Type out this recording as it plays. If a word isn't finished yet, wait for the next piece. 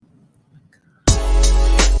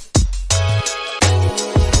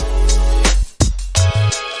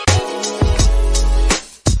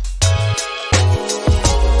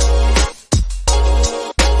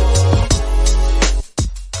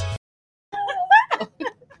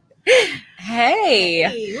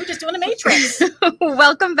Hey, we're just doing the Matrix.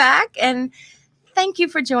 Welcome back, and thank you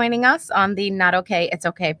for joining us on the Not Okay, It's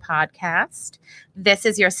Okay podcast. This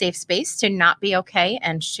is your safe space to not be okay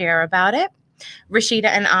and share about it. Rashida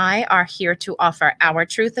and I are here to offer our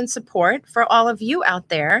truth and support for all of you out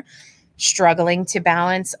there struggling to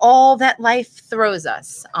balance all that life throws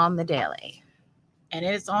us on the daily. And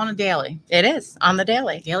it's on a daily. It is on the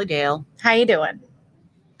daily. Daily Dale. How you doing?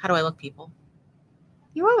 How do I look, people?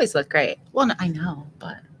 You always look great. Well, I know,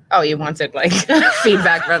 but... Oh, you wanted like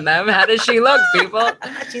feedback from them. How does she look, people?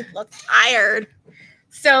 She looks tired.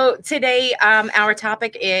 So today, our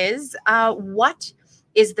topic is what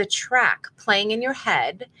is the track playing in your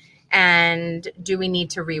head, and do we need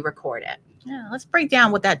to re-record it? Yeah, let's break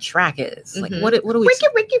down what that track is. Like, what do we...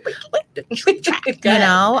 Wiki. track, you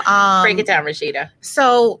know? Break it down, Rashida.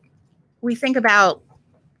 So we think about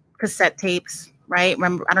cassette tapes, right?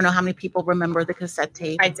 Remember, I don't know how many people remember the cassette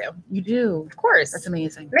tape. I do. You do? Of course. That's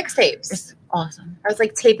amazing. Mixtapes. It's awesome. I was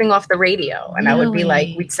like taping off the radio, and I would be like,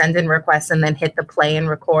 we'd send in requests and then hit the play and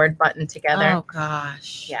record button together. Oh,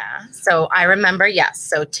 gosh. Yeah. So I remember, yes.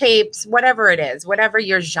 So tapes, whatever it is, whatever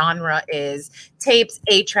your genre is, tapes,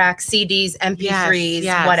 8-tracks, CDs, MP3s,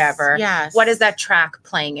 yes, whatever. Yes. What is that track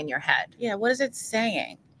playing in your head? Yeah. What is it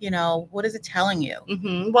saying? You know, what is it telling you?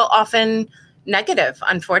 Mm-hmm. Well, often negative,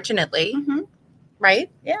 unfortunately. Mm-hmm.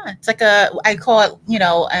 Right? Yeah. It's like I call it, you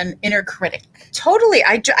know, an inner critic. Totally.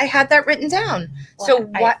 I had that written down. Well, so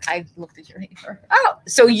what? I looked at your paper. Oh,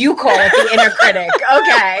 so you call it the inner critic.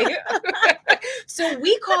 Okay. So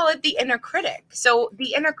we call it the inner critic. So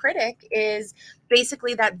the inner critic is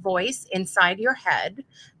basically that voice inside your head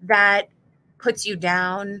that puts you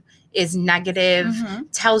down, is negative,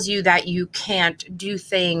 tells you that you can't do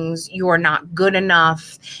things, you're not good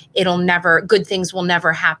enough, good things will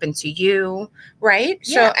never happen to you, right?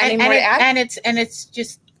 Yeah, so and it's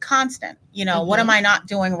just constant, you know, what am I not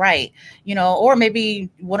doing right? You know, or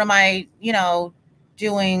maybe what am I, you know,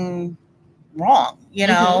 doing wrong, you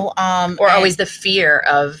know? Or always the fear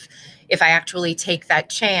of, if I actually take that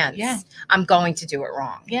chance, I'm going to do it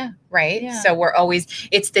wrong. Yeah. Right. Yeah. So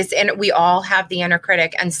it's this, and we all have the inner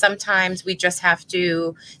critic, and sometimes we just have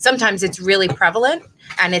to, sometimes it's really prevalent,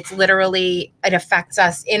 and it's literally, it affects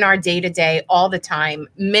us in our day to day all the time,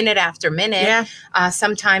 minute after minute. Yeah.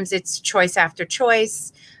 Sometimes it's choice after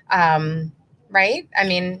choice. Right. I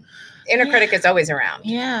mean, inner critic is always around.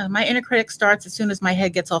 Yeah. My inner critic starts as soon as my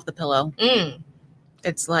head gets off the pillow.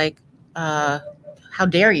 It's like, how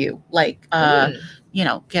dare you? Like, you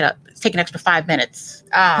know, get up, take an extra 5 minutes.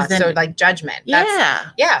 So like judgment.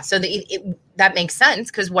 Yeah. So that makes sense,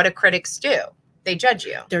 because what do critics do? They judge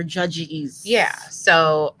you. They're judges. Yeah.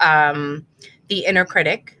 So the inner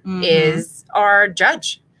critic is our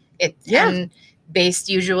judge. And based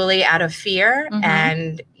usually out of fear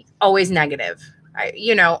and always negative.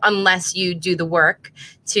 You know, unless you do the work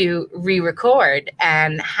to re-record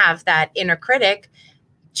and have that inner critic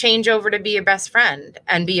change over to be your best friend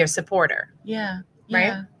and be your supporter. Yeah. Right.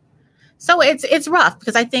 Yeah. So it's rough,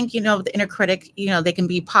 because I think, you know, the inner critic, you know, they can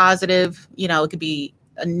be positive, you know, it could be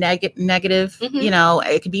a negative, you know,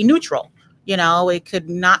 it could be neutral, you know, it could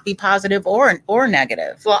not be positive or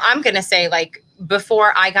negative. Well, I'm going to say, like,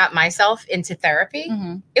 before I got myself into therapy,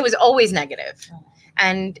 it was always negative.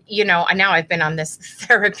 And, you know, now I've been on this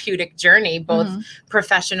therapeutic journey, both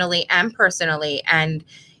professionally and personally, and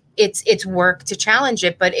it's work to challenge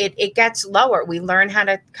it, but it gets lower. We learn how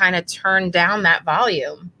to kind of turn down that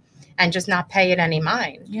volume and just not pay it any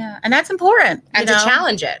mind. Yeah. And that's important. And to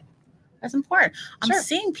challenge it. That's important. Sure. I'm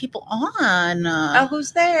seeing people on.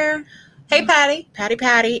 Who's there? Hey, Patty.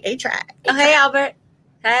 Patty, A-Track. Oh, hey, Albert.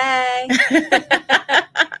 Hey.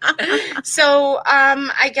 So,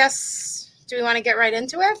 I guess, do we want to get right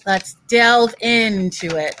into it? Let's delve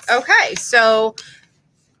into it. Okay. So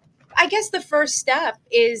I guess the first step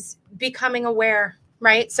is becoming aware,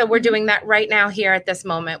 right? So we're doing that right now here at this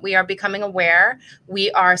moment. We are becoming aware. We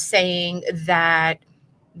are saying that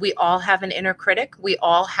we all have an inner critic. We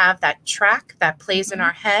all have that track that plays in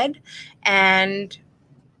our head. And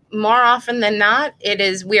more often than not,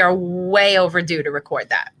 we are way overdue to record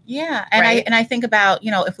that. Yeah. And I think about,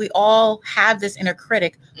 you know, if we all have this inner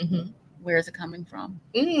critic, where is it coming from?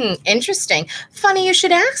 Interesting. Funny you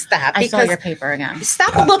should ask that. I saw your paper again.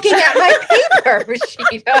 Stop looking at my paper,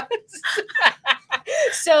 Rashida.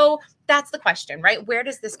 So that's the question, right? Where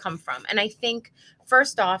does this come from? And I think,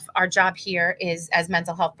 first off, our job here is, as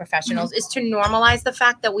mental health professionals, is to normalize the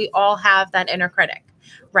fact that we all have that inner critic.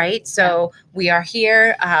 right? So we are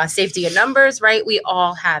here, safety in numbers, right? We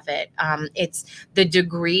all have it. It's the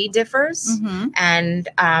degree differs. Mm-hmm. And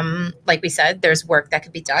like we said, there's work that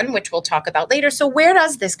could be done, which we'll talk about later. So where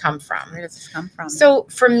does this come from? Where does this come from? So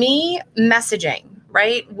for me, messaging,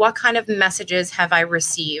 right? What kind of messages have I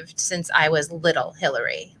received since I was little,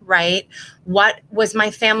 Hillary, right? What was my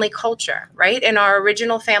family culture, right? In our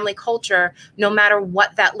original family culture, no matter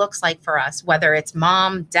what that looks like for us, whether it's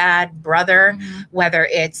mom, dad, brother, whether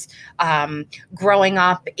it's growing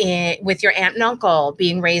up with your aunt and uncle,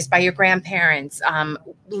 being raised by your grandparents,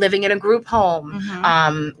 living in a group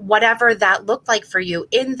home, whatever that looked like for you,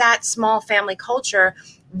 in that small family culture,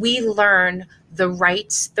 we learn the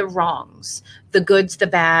rights, the wrongs, the goods, the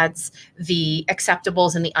bads, the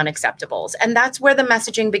acceptables and the unacceptables. And that's where the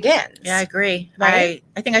messaging begins. Yeah, I agree. Right?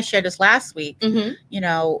 I think I shared this last week. You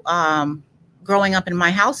know, growing up in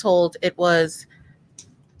my household, it was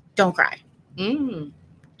don't cry.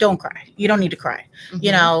 Don't cry. You don't need to cry.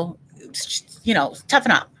 You know,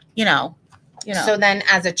 toughen up, you know. So then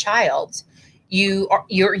as a child,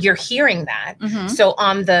 you're hearing that. So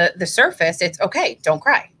on the surface, it's okay, don't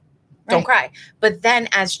cry. Don't cry. But then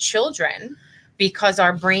as children, because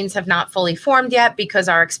our brains have not fully formed yet, because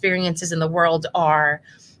our experiences in the world are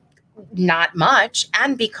not much,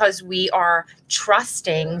 and because we are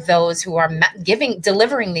trusting those who are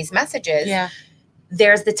delivering these messages,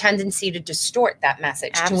 there's the tendency to distort that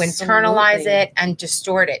message, to internalize it and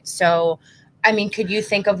distort it. So, I mean, could you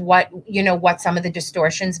think of what some of the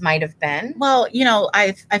distortions might have been? Well,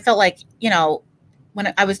 I felt like,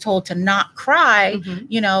 when I was told to not cry,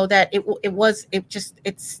 that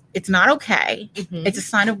it's not okay. It's a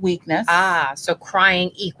sign of weakness. So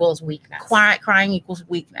crying equals weakness. Crying equals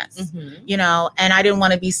weakness, and I didn't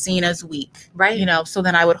want to be seen as weak. Right. So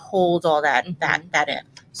then I would hold all that in.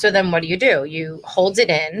 So then what do? You hold it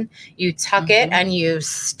in, you tuck it and you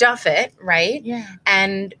stuff it, right? Yeah.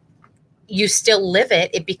 And you still live it.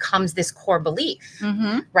 It becomes this core belief,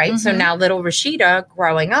 right? So now little Rashida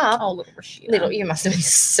growing up. Oh, little Rashida. You must have been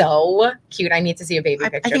so cute. I need to see a baby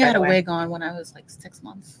picture. I think I had a wig on when I was like 6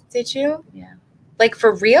 months. Did you? Yeah. Like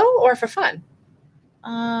for real or for fun?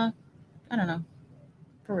 I don't know.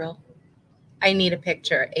 For real. I need a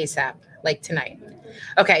picture ASAP, like tonight.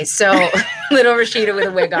 Okay, so little Rashida with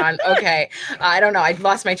a wig on. Okay, I don't know. I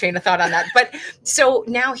lost my train of thought on that. But so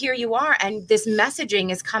now here you are, and this messaging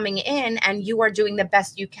is coming in, and you are doing the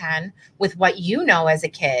best you can with what you know as a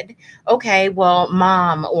kid. Okay, well,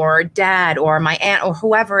 mom or dad or my aunt or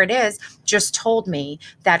whoever it is just told me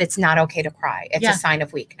that it's not okay to cry. It's a sign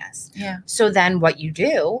of weakness. Yeah. So then what you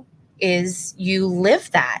do is you live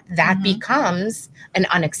that. That becomes an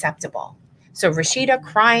unacceptable. So Rashida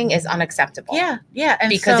crying is unacceptable. Yeah. And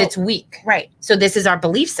because it's weak. Right. So this is our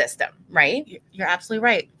belief system, right? You're absolutely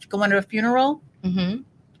right. If you go into a funeral,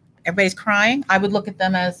 everybody's crying. I would look at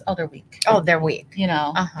them as, they're weak. Oh, they're weak. They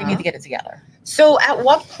need to get it together. So at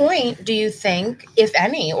what point do you think, if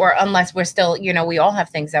any, or unless we're still, we all have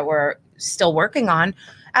things that we're still working on,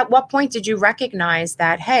 at what point did you recognize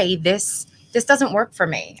that, hey, this doesn't work for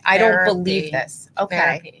me. I don't believe this.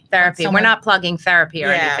 Okay. Therapy. We're not plugging therapy or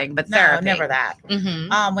anything, but therapy. No, never that.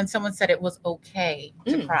 When someone said it was okay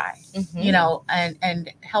to cry,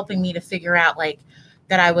 and helping me to figure out like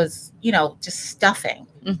that I was, just stuffing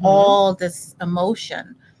all this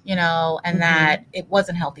emotion, and that it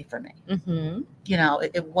wasn't healthy for me.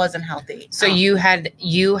 It wasn't healthy. So you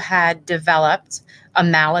had developed a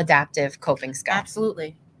maladaptive coping skill.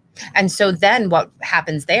 Absolutely. And so then what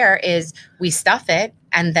happens there is we stuff it.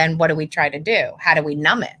 And then what do we try to do? How do we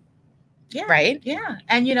numb it? Yeah. Right. Yeah.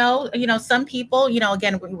 And, some people,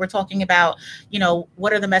 again, we're talking about,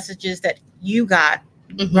 what are the messages that you got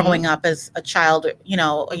growing up as a child,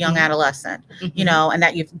 a young adolescent, and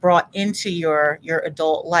that you've brought into your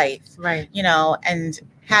adult life. Right. And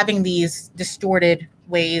having these distorted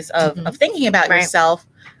ways of thinking about yourself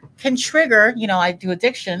can trigger, I do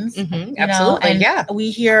addictions. Absolutely. And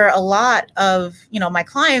we hear a lot of, my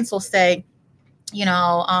clients will say,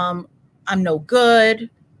 I'm no good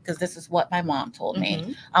because this is what my mom told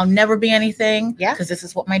me. I'll never be anything because this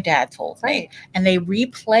is what my dad told me. And they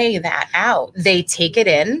replay that out. They take it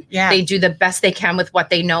in. Yeah. They do the best they can with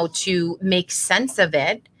what they know to make sense of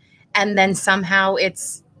it. And then somehow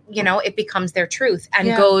it's, it becomes their truth and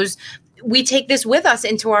goes, we take this with us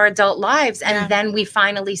into our adult lives. And then we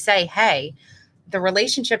finally say, hey, the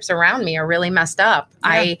relationships around me are really messed up.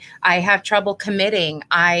 I have trouble committing.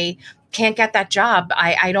 I can't get that job.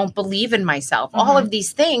 I don't believe in myself, all of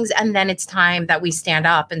these things. And then it's time that we stand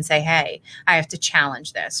up and say, hey, I have to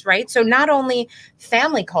challenge this, right? So not only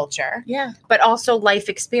family culture, but also life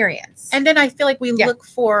experience. And then I feel like we look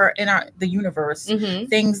for in the universe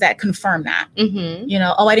things that confirm that. You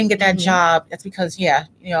know, oh, I didn't get that job. That's because, you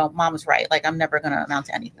know, mom was right. Like, I'm never going to amount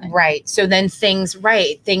to anything. Right. So then things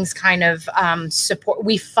kind of support.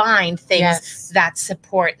 We find things that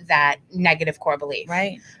support that negative core belief.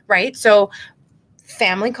 Right. So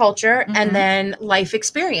family culture and then life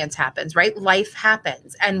experience happens, right? Life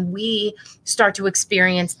happens and we start to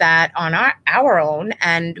experience that on our own.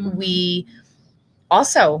 And we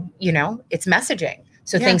also, you know, it's messaging.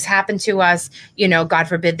 So things happen to us, you know, God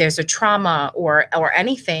forbid there's a trauma or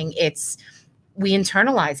anything. We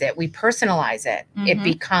internalize it. We personalize it. It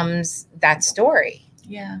becomes that story.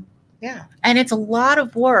 Yeah. And it's a lot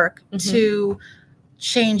of work to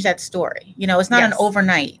change that story. You know, it's not an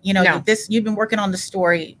overnight, you know, you've been working on the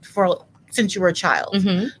story since you were a child,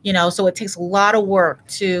 you know, so it takes a lot of work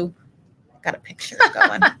to got a picture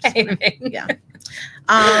going. Yeah.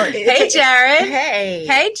 Hey, Jared.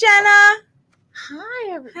 Hey, Jenna.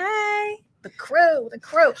 Hi. Hey. The crew.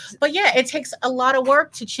 But yeah, it takes a lot of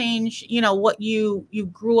work to change, you know, what you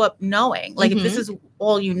grew up knowing. Like if this is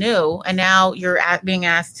all you knew and now you're being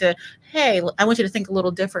asked to, hey, I want you to think a little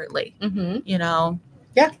differently, you know?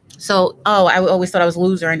 Yeah. So, I always thought I was a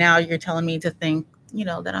loser. And now you're telling me to think, you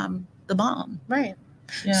know, that I'm the bomb. Right.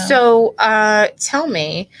 Yeah. So tell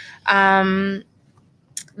me that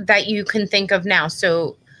you can think of now.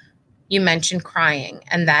 So you mentioned crying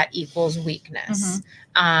and that equals weakness.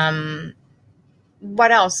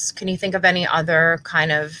 What else? Can you think of any other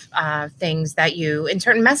kind of things that you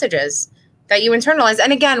messages that you internalize?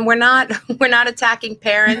 And again, we're not attacking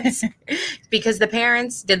parents because the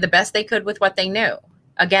parents did the best they could with what they knew.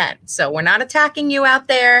 Again, so we're not attacking you out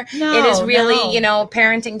there. No, it is really, you know,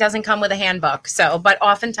 parenting doesn't come with a handbook. So, but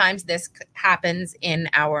oftentimes this happens in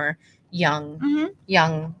our young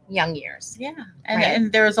years. Yeah.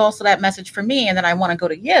 And there's also that message for me. And then I want to go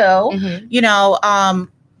to you, you know,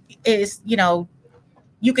 is, you know,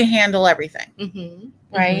 you can handle everything,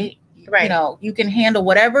 right? Right. You know, you can handle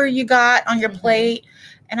whatever you got on your plate.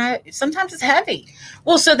 And sometimes it's heavy.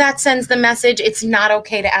 Well, so that sends the message it's not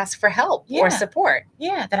okay to ask for help or support.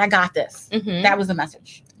 Yeah, that I got this. That was the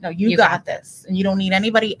message. No, you got this. And you don't need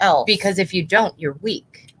anybody else. Because if you don't, you're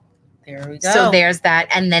weak. There we go. So there's that.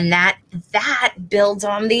 And then that builds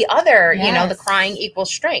on the other, you know, the crying equals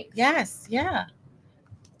strength. Yes. Yeah.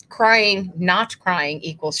 Not crying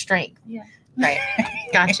equals strength. Yeah. Right.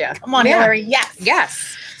 Gotcha. Come on, Hillary. Yes.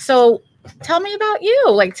 Yes. So tell me about you.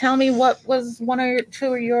 Like, tell me what was one or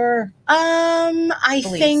two of your I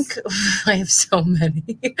beliefs? think I have so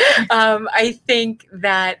many. I think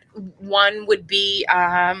that one would be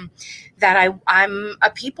that I'm a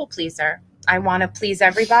people pleaser. I want to please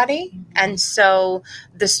everybody. And so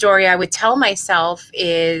the story I would tell myself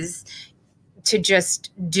is to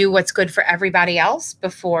just do what's good for everybody else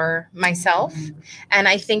before myself. And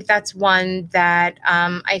I think that's one that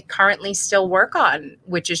I currently still work on,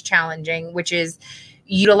 which is challenging, which is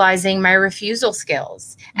utilizing my refusal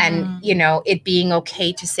skills and, you know, it being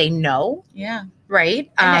okay to say no. Yeah.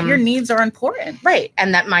 Right. And that your needs are important. Right.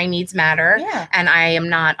 And that my needs matter. Yeah. And I am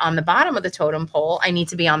not on the bottom of the totem pole. I need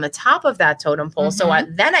to be on the top of that totem pole. So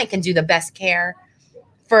then I can do the best care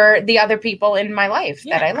for the other people in my life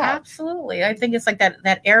that I love. Absolutely. I think it's like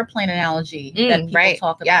that airplane analogy that people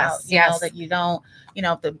talk about. You know, that you don't, you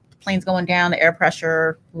know, if the plane's going down, the air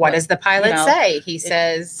pressure. What does the pilot say? He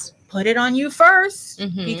says, put it on you first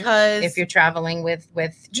because if you're traveling with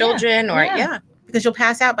children because you'll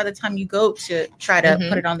pass out by the time you go to try to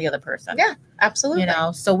put it on the other person. Yeah, absolutely. You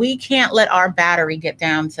know, so we can't let our battery get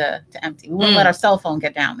down to empty. We won't let our cell phone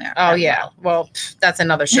get down there. Oh, yeah. Well, that's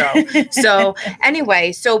another show. So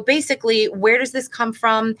anyway, so basically, where does this come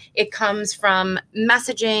from? It comes from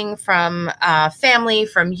messaging, from family,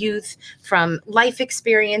 from youth, from life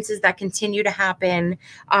experiences that continue to happen.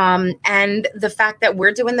 And the fact that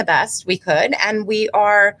we're doing the best we could and we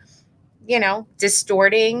are, you know,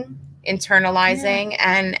 distorting, internalizing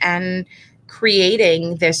and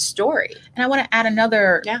creating this story. And I want to add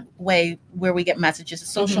another way where we get messages,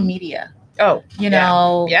 social media. Oh, you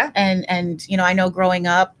know, yeah. And, you know, I know growing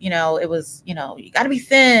up, you know, it was, you know, you got to be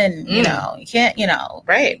thin, you know, you can't, you know,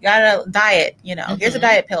 right. You got to diet, you know, here's a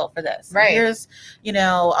diet pill for this. Right. Here's, you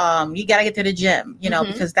know, you got to get to the gym, you know,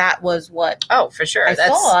 because that was what for sure. I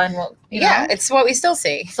saw. And what, you know? It's what we still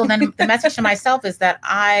see. So then the message to myself is that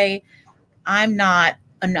I'm not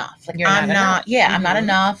enough. Like I'm not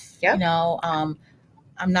enough. Yep. You know, I'm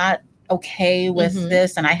not okay with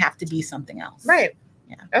this and I have to be something else. Right.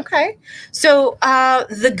 Okay. So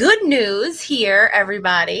the good news here,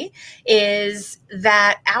 everybody, is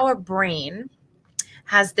that our brain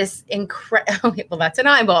has this incredible, well, that's an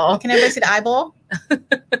eyeball. Can everybody see the eyeball?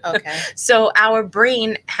 Okay. So our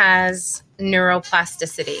brain has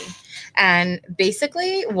neuroplasticity. And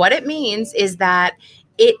basically what it means is that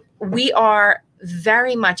we are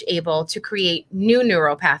very much able to create new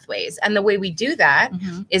neural pathways. And the way we do that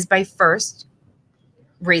is by first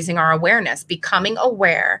raising our awareness, becoming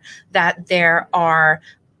aware that there are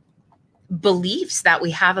beliefs that we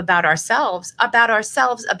have about ourselves,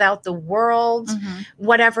 about the world,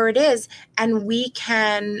 whatever it is. And we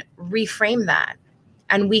can reframe that.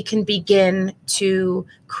 And we can begin to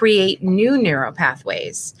create new neural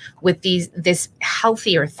pathways with this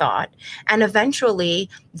healthier thought. And eventually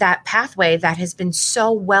that pathway that has been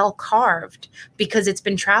so well carved because it's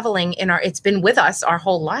been traveling it's been with us our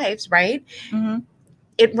whole lives, right?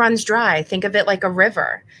 It runs dry. Think of it like a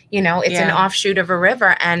river. It's an offshoot of a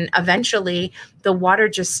river. And eventually the water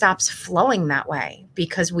just stops flowing that way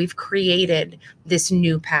because we've created this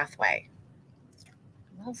new pathway.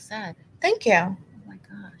 Well said. Thank you. Oh my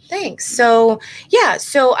gosh. Thanks. So, yeah.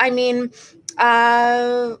 So, I mean,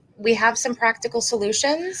 we have some practical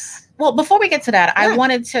solutions. Well, before we get to that, I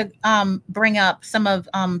wanted to bring up some of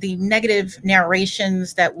the negative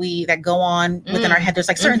narrations that go on within our head. There's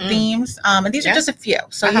like certain themes, and these are just a few.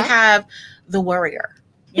 So you have the worrier,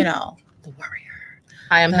 the worrier.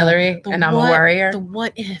 Hi, I'm Hillary, and I'm a worrier. The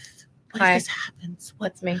what if? What if this happens?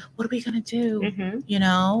 That's me. What are we gonna do?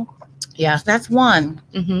 Yeah, so that's one.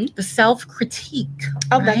 The self-critique.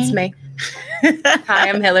 Oh, right? That's me. Hi,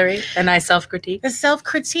 I'm Hillary, and I self-critique. The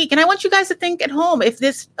self-critique. And I want you guys to think at home if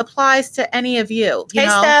this applies to any of you. Hey,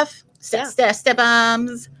 Steph. Steph,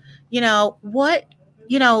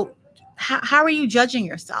 how are you judging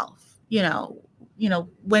yourself?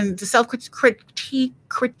 When the self-critique,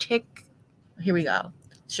 here we go.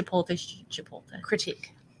 Chipotle.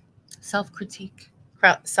 Critique. Self-critique.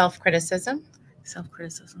 Self-criticism.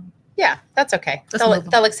 Self-criticism. Yeah, that's okay.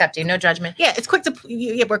 They'll accept you. No judgment. Yeah,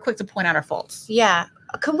 we're quick to point out our faults. Yeah.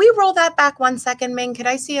 Can we roll that back 1 second, Ming? Could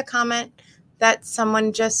I see a comment that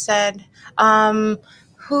someone just said? Patty.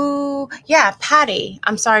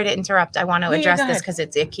 I'm sorry to interrupt. I want to address this because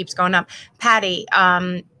it keeps going up. Patty,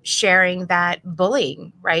 sharing that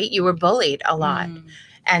bullying, right? You were bullied a lot.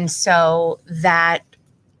 And so that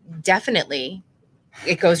definitely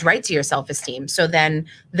it goes right to your self-esteem. So then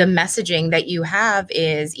the messaging that you have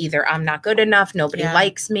is either I'm not good enough, nobody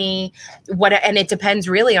likes me, and it depends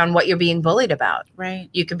really on what you're being bullied about. Right.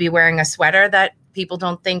 You could be wearing a sweater that people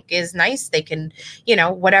don't think is nice. They can,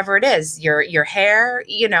 whatever it is, your hair,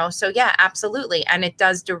 so yeah, absolutely. And it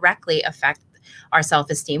does directly affect our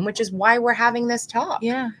self-esteem, which is why we're having this talk.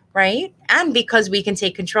 Yeah. Right. And because we can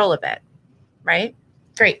take control of it. Right.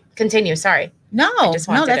 Great. Continue. Sorry. No,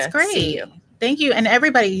 that's great. See you. Thank you. And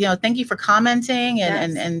everybody, thank you for commenting.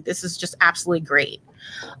 And this is just absolutely great.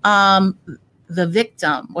 The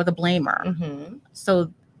victim or the blamer.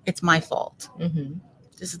 So it's my fault.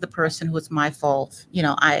 This is the person who it's my fault.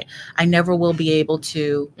 I never will be able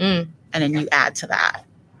to. And then you add to that.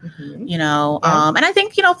 And I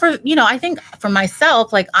think, I think for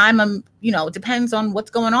myself, like it depends on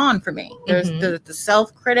what's going on for me. There's the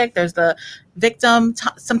self-critic, there's the victim.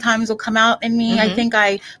 Sometimes will come out in me. I think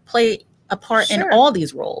I play a part in all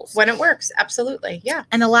these roles. When it works. Absolutely. Yeah.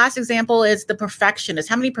 And the last example is the perfectionist.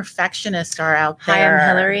 How many perfectionists are out there? Hi,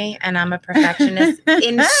 I'm Hillary, and I'm a perfectionist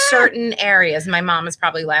in certain areas. My mom is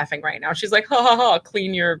probably laughing right now. She's like, ha, ha, ha,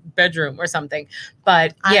 clean your bedroom or something.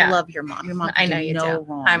 But yeah. I love your mom. Your mom I know you do.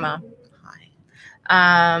 Wrong. Hi, Mom.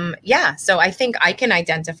 So I think I can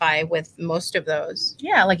identify with most of those.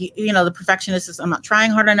 Yeah, like the perfectionist is I'm not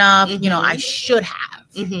trying hard enough. I should have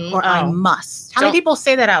or I must. How many people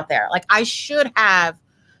say that out there? Like I should have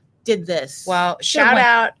did this. Well, shout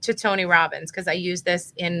out to Tony Robbins because I use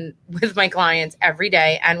this with my clients every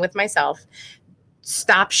day and with myself.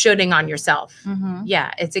 Stop shoulding on yourself.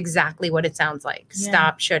 Yeah, it's exactly what it sounds like. Yeah.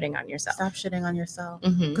 Stop shoulding on yourself. Stop shoulding on yourself.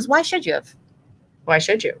 Because why should you have? Why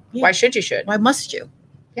should you? Yeah. Why should you should? Why must you?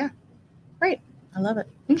 Yeah. Right. I love it.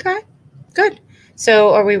 Okay. Good.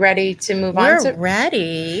 So are we ready to move on? We're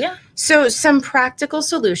ready. So some practical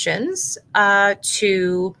solutions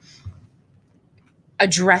to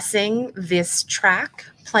addressing this track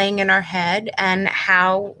playing in our head and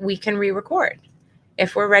how we can re-record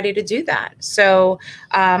if we're ready to do that. So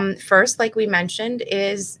first, like we mentioned,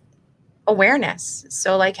 is awareness.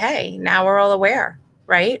 So like, hey, now we're all aware.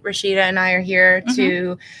 Right? Rashida and I are here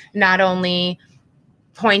to not only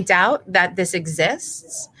point out that this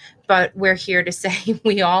exists, but we're here to say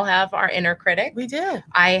we all have our inner critic. We do.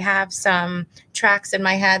 I have some tracks in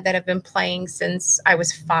my head that have been playing since I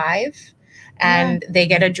was 5, and they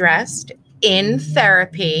get addressed in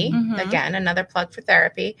therapy. Again, another plug for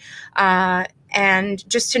therapy. And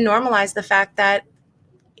just to normalize the fact that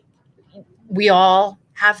we all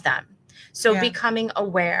have them. So becoming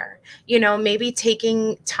aware, maybe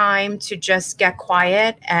taking time to just get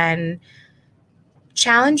quiet and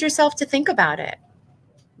challenge yourself to think about it.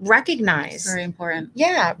 Recognize. Very important.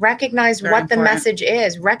 Yeah. Recognize what the message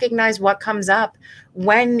is. Recognize what comes up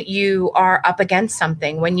when you are up against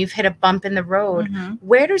something, when you've hit a bump in the road.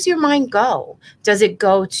 Where does your mind go? Does it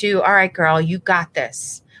go to, all right, girl, you got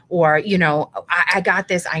this? Or, I got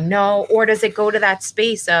this, I know. Or does it go to that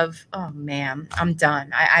space of, oh man, I'm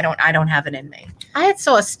done. I don't have it in me. I had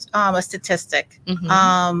saw a statistic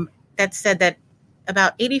that said that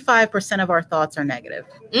about 85% of our thoughts are negative.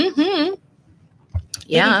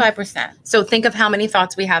 Yeah. 85%. So think of how many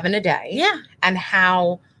thoughts we have in a day. Yeah. And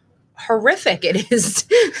how horrific it is.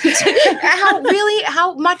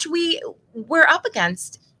 how much we're up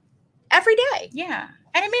against every day. Yeah.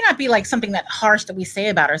 And it may not be like something that harsh that we say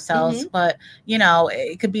about ourselves, but,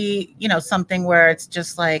 it could be, something where it's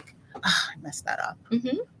just like, oh, I messed that up.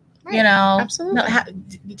 Right. Absolutely.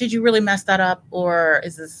 No, did you really mess that up? Or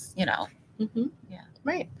is this, Yeah.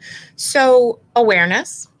 Right. So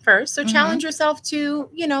awareness first. So challenge yourself to,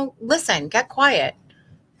 listen, get quiet.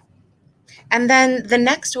 And then the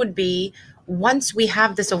next would be, once we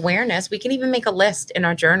have this awareness, we can even make a list in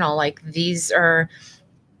our journal. Like this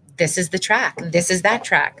is the track. This is that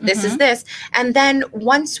track. This is this. And then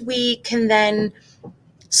once we can then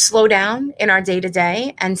slow down in our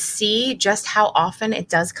day-to-day and see just how often it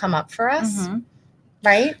does come up for us.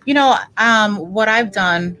 Right. What I've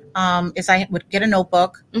done is I would get a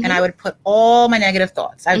notebook and I would put all my negative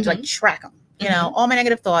thoughts. I would like track them, all my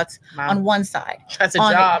negative thoughts on one side. That's a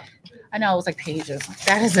job. I know, it was like pages.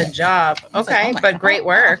 That is a job. Okay. But great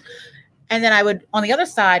work. And then I would, on the other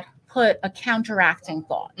side, put a counteracting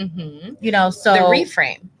thought, so the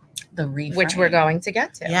reframe, which we're going to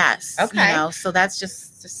get to. Yes. Okay. So that's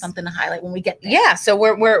just something to highlight when we get there. Yeah. So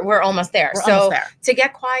we're almost there. We're almost there. To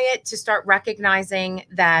get quiet, to start recognizing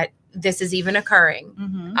that this is even occurring.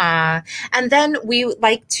 And then we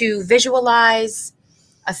like to visualize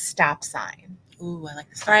a stop sign. Ooh, I like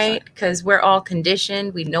this. Right? Because we're all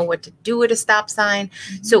conditioned. We know what to do at a stop sign.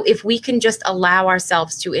 So if we can just allow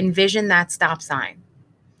ourselves to envision that stop sign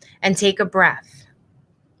and take a breath,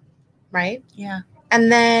 right? Yeah.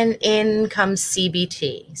 And then in comes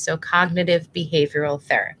CBT, so cognitive behavioral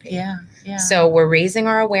therapy. Yeah. So we're raising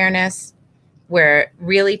our awareness. We're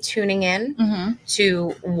really tuning in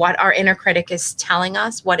to what our inner critic is telling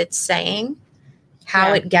us, what it's saying,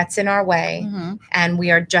 how it gets in our way. And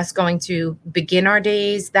we are just going to begin our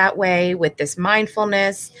days that way with this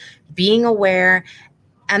mindfulness, being aware.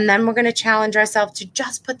 And then we're going to challenge ourselves to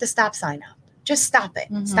just put the stop sign up. Just stop it.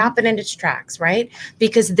 Stop it in its tracks, right?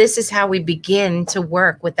 Because this is how we begin to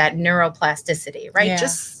work with that neuroplasticity, right?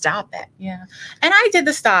 Just stop it. Yeah. And I did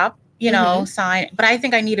the stop, sign, but I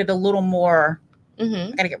think I needed a little more.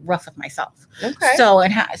 I got to get rough with myself. Okay.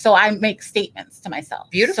 So I make statements to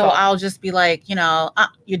myself. Beautiful. So I'll just be like,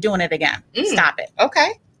 you're doing it again. Stop it.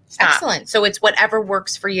 Okay. Stop. Excellent. So it's whatever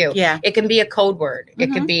works for you. Yeah. It can be a code word.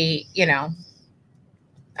 It could be,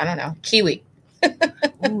 I don't know, kiwi.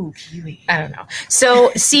 Ooh, kiwi. I don't know. So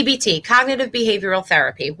CBT, cognitive behavioral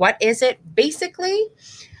therapy. What is it? Basically,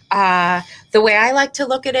 the way I like to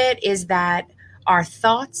look at it is that our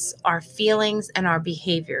thoughts, our feelings, and our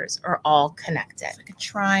behaviors are all connected. It's like a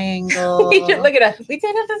triangle. Look at us. We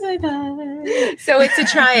did it at the same time. So it's a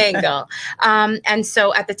triangle. And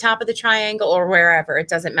so at the top of the triangle or wherever, it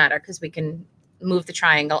doesn't matter because we can move the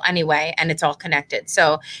triangle anyway, and it's all connected.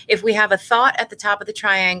 So if we have a thought at the top of the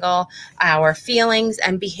triangle, our feelings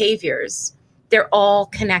and behaviors, they're all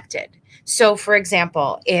connected. So for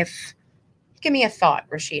example, give me a thought,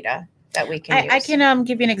 Rashida, that we can use. I can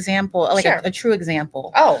give you an example, like Sure. a true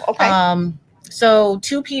example. Oh, okay. So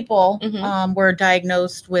 2 people were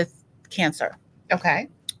diagnosed with cancer. Okay.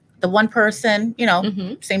 The one person,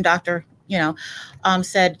 same doctor,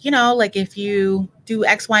 said, like if you do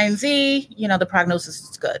X, Y, and Z, the prognosis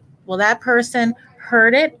is good. Well, that person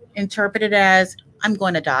heard it, interpreted it as I'm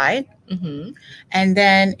going to die. And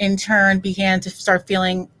then in turn began to start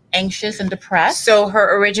feeling anxious and depressed. So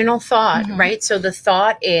her original thought, right? So the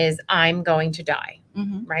thought is I'm going to die,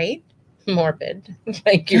 right? Morbid.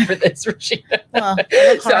 Thank you for this, Rashida. Well, I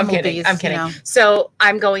love So horror I'm kidding. movies, I'm kidding. So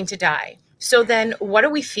I'm going to die. So then what are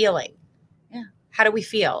we feeling? Yeah. How do we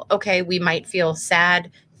feel? Okay, we might feel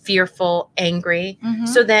sad, fearful, angry. Mhm.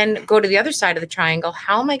 So then go to the other side of the triangle.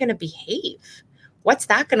 How am I going to behave? What's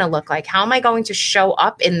that going to look like? How am I going to show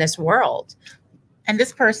up in this world? And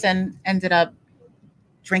this person ended up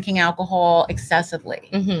drinking alcohol excessively,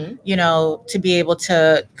 Mm-hmm. you know, to be able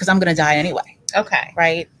to, because I'm going to die anyway. Okay.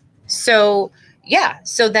 Right. So, yeah.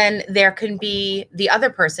 So then there can be the other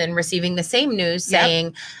person receiving the same news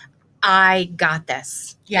saying, I got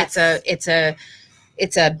this. Yes.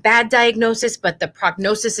 It's a bad diagnosis, but the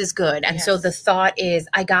prognosis is good. And so Yes. the thought is,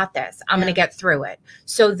 I got this. I'm Yeah. going to get through it.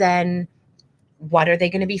 So then what are they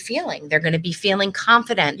going to be feeling? They're going to be feeling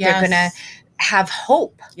confident. Yes. They're going to have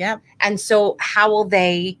hope. Yep. And so how will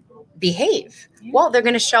they behave? Yeah. Well, they're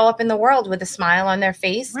going to show up in the world with a smile on their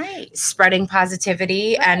face, Right. spreading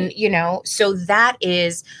positivity. Right. And, you know, so that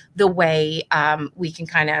is the way we can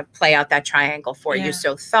kind of play out that triangle for Yeah. you.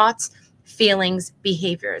 So thoughts, feelings,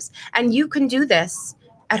 behaviors. And you can do this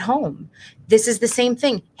at home. This is the same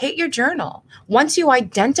thing. Hit your journal. Once you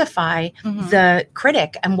identify Mhm. the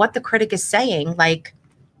critic and what the critic is saying, like,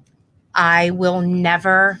 I will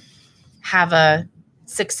never have a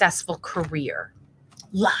successful career.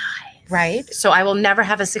 Lies. Right? So I will never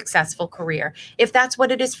have a successful career. If that's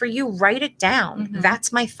what it is for you, write it down. Mhm.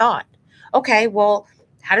 That's my thought. Okay, well,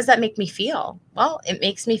 how does that make me feel? Well, it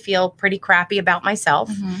makes me feel pretty crappy about myself.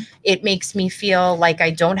 Mhm. It makes me feel like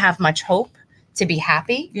I don't have much hope to be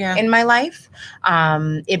happy Yeah. in my life.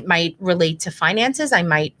 It might relate to finances. I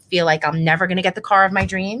might feel like I'm never going to get the car of my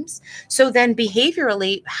dreams. So then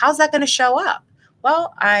behaviorally, how's that going to show up?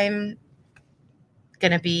 Well, I'm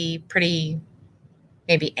going to be pretty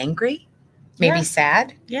maybe angry, maybe Yeah.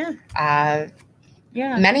 sad, Yeah.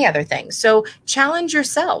 Yeah. many other things. So challenge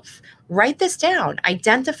yourself. Write this down.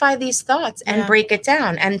 Identify these thoughts and Yeah. break it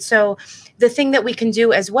down. And so the thing that we can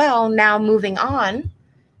do as well, now moving on,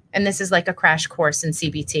 and this is like a crash course in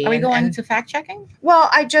CBT. Are we and- going and- to fact checking? Well,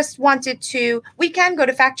 I just wanted to, we can go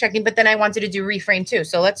to fact checking, but then I wanted to do reframe too.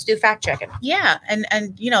 So let's do fact checking. Yeah. And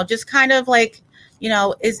you know, just kind of like, you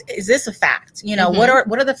know, is this a fact? You know,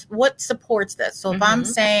 Mhm. what supports this? So if I'm Mhm.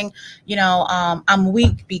 saying, you know, I'm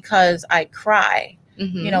weak because I cry,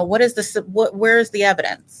 Mhm. you know, where's the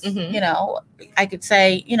evidence? Mhm. You know, I could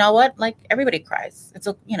say, you know what, like everybody cries. It's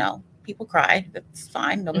a, you know, people cry. That's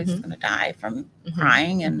fine. Nobody's Mhm. going to die from Mhm.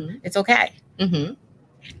 crying, and Mhm. it's okay. Mhm.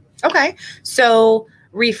 Okay. So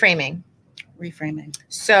reframing. Reframing.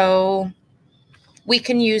 So we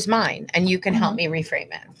can use mine and you can help Mhm. me reframe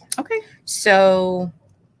it. Okay. So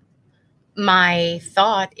my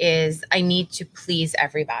thought is I need to please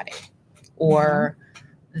everybody or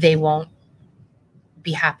they won't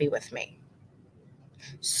be happy with me.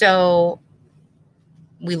 So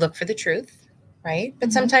we look for the truth, right? But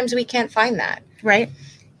Mhm. sometimes we can't find that Right.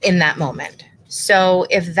 in that moment. So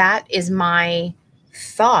if that is my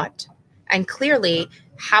thought, and clearly,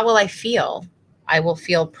 how will I feel? I will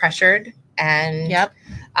feel pressured and Yep.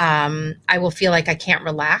 I will feel like I can't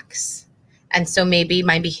relax. And so maybe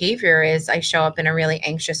my behavior is I show up in a really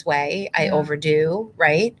anxious way. I Yeah. overdo,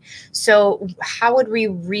 right? So how would we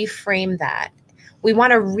reframe that? We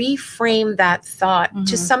want to reframe that thought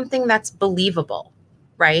to Mhm. something that's believable,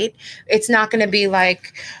 right? It's not going to be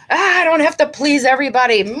like, I don't have to please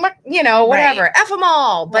everybody, you know, whatever, Right. F them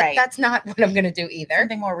all. But Right. that's not what I'm going to do either.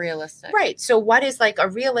 Something more realistic. Right. So what is like a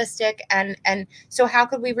realistic and so how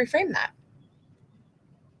could we reframe that?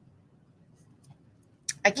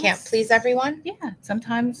 I can't Yes. please everyone. Yeah.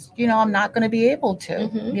 Sometimes, you know, I'm not going to be able to,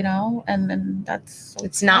 Mhm. you know, and then that's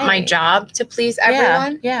It's not my okay. job to please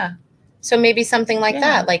everyone. Yeah. So maybe something like Yeah.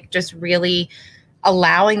 that, like just really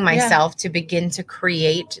allowing myself to begin to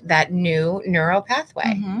create that new neural pathway,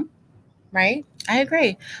 Mhm. right? I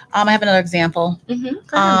agree. I have another example.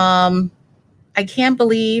 Mm-hmm. I can't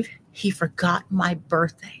believe he forgot my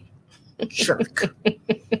birthday. Jerk.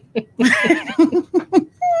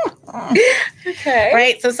 Okay.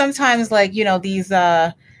 Right. So sometimes, like, you know, these,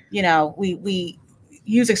 you know, we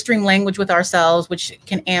use extreme language with ourselves, which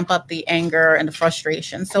can amp up the anger and the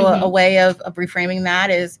frustration. So a way of reframing that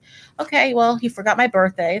is, okay, well, he forgot my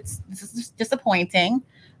birthday. This is just disappointing.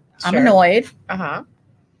 I'm Sure. annoyed, Uh-huh.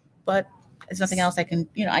 but there's nothing else I can,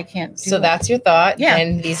 you know, I can't do. So that's your thought. Yeah.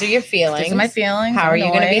 And these are your feelings. These are my feelings. How I'm are you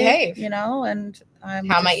gonna annoyed, behave? You know, and I'm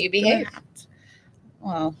How might just you gonna behave? have to-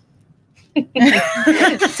 Well,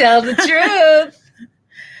 Tell the truth.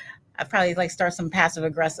 I'd probably like start some passive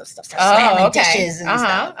aggressive stuff, start Oh, slamming okay. dishes and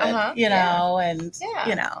stuff, and, you know, and Yeah.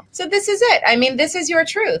 you know. So this is it. I mean, this is your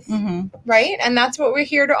truth, Mhm. right? And that's what we're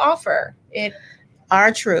here to offer.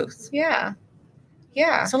 Our truth. Yeah.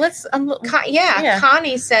 Yeah. So let's Yeah.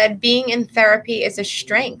 Connie said being in therapy is a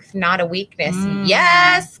strength, not a weakness. Mm.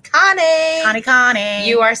 Yes, Connie. Connie.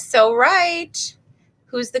 You are so right.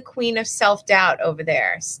 Who's the queen of self-doubt over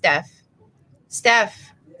there? Steph.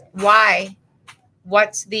 Steph, why?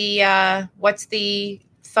 What's the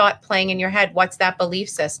thought playing in your head? What's that belief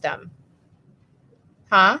system?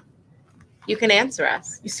 Huh? You can answer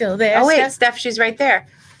us. You still there? Oh, wait, Steph? Steph, she's right there.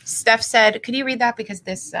 Steph said, could you read that? Because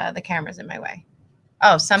the camera's in my way.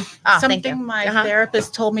 Oh, thank you. Something my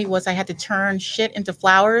therapist told me was I had to turn shit into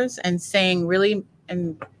flowers, and saying really,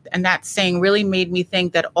 and that saying really made me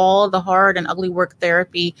think that all the hard and ugly work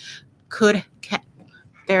therapy can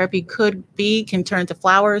turn to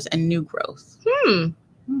flowers and new growth.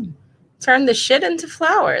 Turn the shit into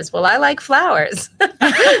flowers. Well, I like flowers.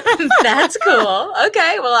 That's cool.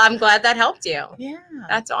 Okay. Well, I'm glad that helped you. Yeah.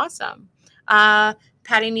 That's awesome.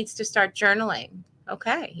 Patty needs to start journaling.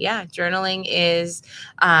 Okay. Yeah. Journaling is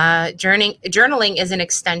an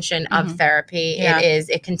extension of therapy. Yeah.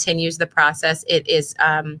 It continues the process. It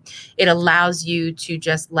allows you to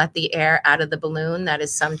just let the air out of the balloon that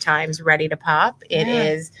is sometimes ready to pop. It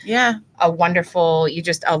is a wonderful, you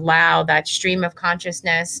just allow that stream of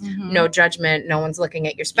consciousness, no judgment. No one's looking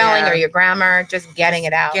at your spelling or your grammar, just getting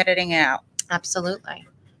it out. Getting out. Absolutely.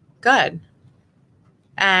 Good.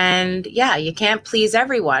 And you can't please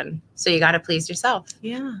everyone. So you got to please yourself.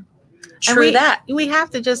 Yeah. True that. We have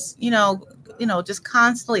to just, just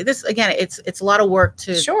constantly, this, again, it's a lot of work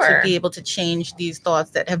to be able to change these thoughts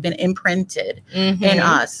that have been imprinted in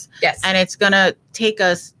us. Yes. And it's going to take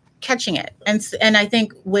us catching it. And I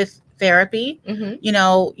think with therapy,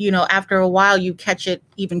 after a while you catch it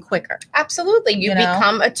even quicker. Absolutely. You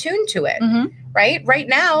become attuned to it. Right? Right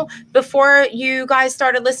now, before you guys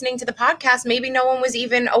started listening to the podcast, maybe no one was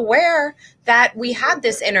even aware that we had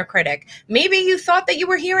this inner critic. Maybe you thought that you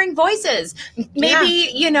were hearing voices. Maybe,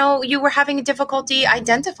 you were having a difficulty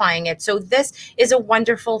identifying it. So this is a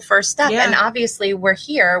wonderful first step. Yeah. And obviously we're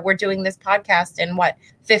here, we're doing this podcast in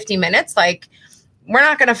 50 minutes? Like, we're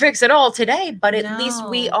not going to fix it all today, but at least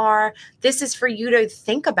this is for you to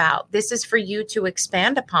think about. This is for you to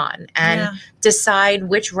expand upon and decide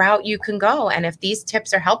which route you can go. And if these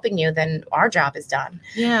tips are helping you, then our job is done.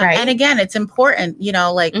 Yeah. Right? And again, it's important,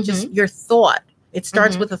 just your thought. It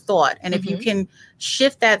starts with a thought. And if you can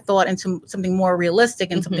shift that thought into something more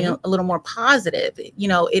realistic and something a little more positive,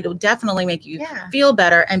 it'll definitely make you feel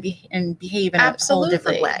better and behave in a whole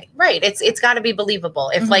different way. Right. It's got to be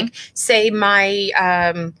believable. If like, say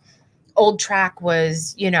my old track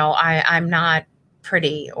was, I'm not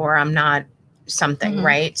pretty or I'm not something,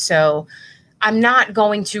 right? So I'm not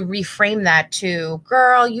going to reframe that to,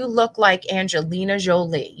 girl, you look like Angelina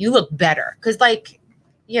Jolie. You look better. Because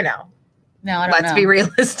no, I don't let's know. be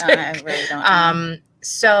realistic. I really don't know.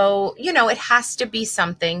 So, it has to be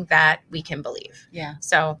something that we can believe. Yeah.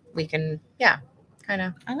 So we can, kind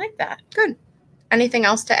of. I like that. Good. Anything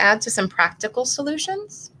else to add to some practical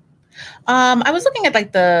solutions? I was looking at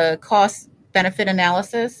the cost benefit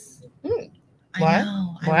analysis. What? I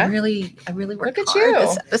know. What? I really worked Look at hard you.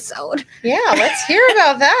 this episode. Yeah, let's hear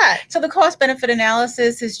about that. So the cost benefit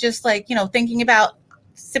analysis is just thinking about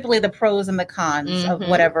simply the pros and the cons of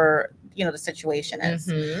whatever the situation is.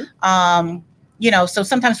 So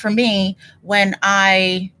sometimes for me, when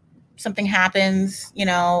something happens,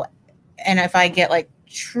 and if I get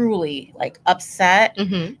truly upset,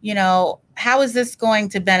 how is this going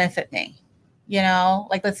to benefit me?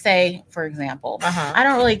 Let's say, for example, I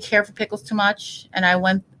don't really care for pickles too much, and I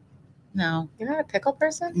went, no. You're not a pickle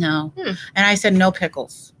person? No. And I said, no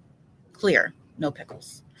pickles. Clear, no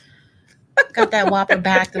pickles. Got that Whopper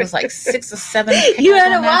back. There was 6 or 7 pickles. You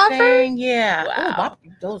had on a that Whopper? thing. Yeah. Wow. Ooh, Whopper,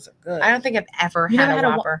 those are good. I don't think I've ever You had never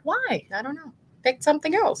a Whopper. Why? I don't know. Picked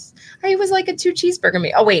something else. I was a 2 cheeseburger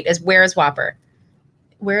meal. Oh wait, where is Whopper?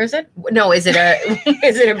 Where is it? No, is it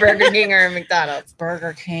a Burger King or a McDonald's?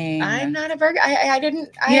 Burger King. I'm not a burger. I didn't.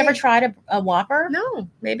 You ever tried a Whopper? No.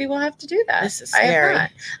 Maybe we'll have to do that. This is I have scary. not.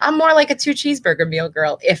 I'm more like a 2 cheeseburger meal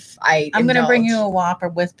girl. If I'm going to bring you a Whopper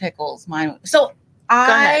with pickles. So Go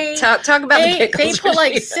ahead. Talk about the pickles.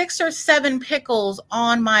 They put 6 or 7 pickles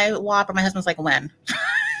on my Whopper. My husband's like, when?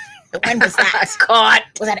 When was that? Caught.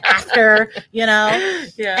 Was that after? Yeah.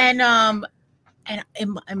 And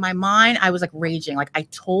in my mind, I was raging. I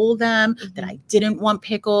told them that I didn't want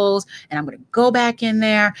pickles, and I'm going to go back in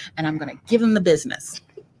there and I'm going to give them the business.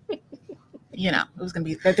 It was going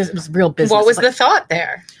to be, it was real business. What was the thought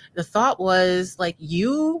there? The thought was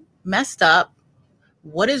you messed up.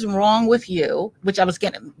 What is wrong with you? Which I was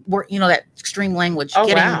getting, that extreme language,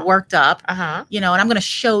 getting worked up, and I'm going to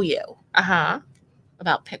show you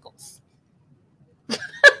about pickles.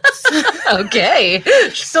 Okay.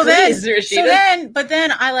 But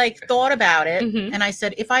then I thought about it, and I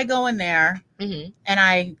said, if I go in there and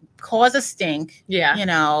I cause a stink,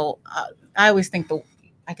 I always think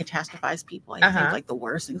I catastrophize people. I Uh-huh. think like the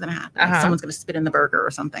worst thing's gonna happen. Like Uh-huh. someone's gonna spit in the burger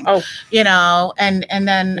or something. Oh. You know, and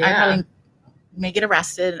then I Yeah. probably may get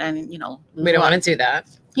arrested and, you know, We don't want to do that.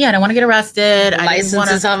 Yeah, I don't want to get arrested. License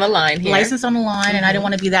is on the line here. License on the line, and I didn't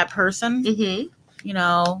want to be that person. Mm-hmm. You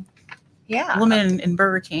know, Yeah. woman in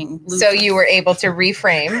Burger King. So you were able to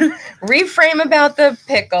reframe about the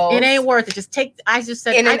pickles. It ain't worth it. Just take. I just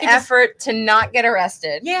said in I an could just- effort to not get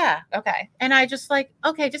arrested. Yeah, Okay. and I just like,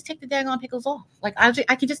 okay, just take the daggone pickles off. Like I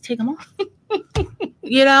can just take them off.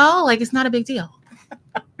 You know, like it's not a big deal.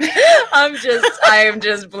 I am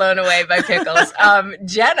just blown away by pickles.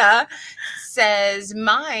 Jenna says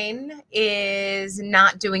mine is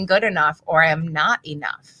not doing good enough, or I am not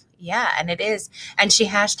enough. Yeah, and it is. And she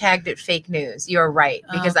hashtagged it fake news. You're right,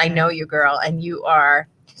 because I Okay. know you, girl, and you're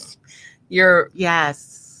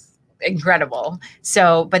Yes. incredible.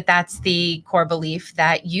 So, but that's the core belief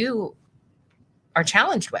that you are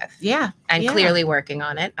challenged with, Yeah. and Yeah. clearly working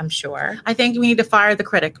on it, I'm sure. I think we need to fire the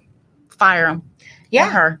critic. Fire him. Yeah.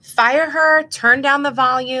 Her. Fire her, turn down the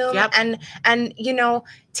volume, Yep. and you know,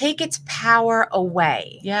 take its power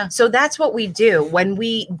away. Yeah. So that's what we do when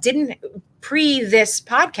we didn't pre this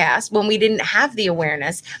podcast, when we didn't have the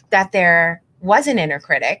awareness that there was an inner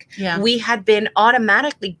critic. Yeah. We had been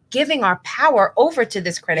automatically giving our power over to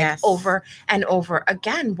this critic Yes. over and over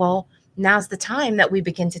again. Well, now's the time that we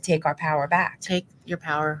begin to take our power back. Take your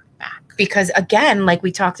power back. Because again, like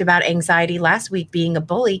we talked about anxiety last week being a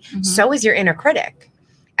bully, Mhm. so is your inner critic.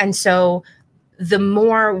 And so the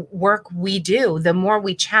more work we do, the more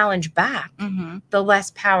we challenge back, Mm-hmm. the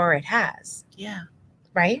less power it has. Yeah.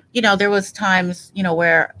 Right? You know, there was times, you know,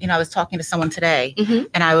 where, you know, I was talking to someone today Mm-hmm.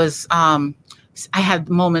 and I was, I had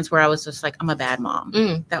moments where I was just like, I'm a bad mom.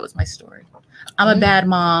 Mm. That was my story. I'm a bad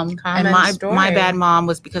mom. Common and my story. bad mom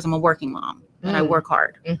was because I'm a working mom and I Mm. work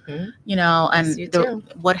hard, Mm-hmm. you know, and Yes, you do.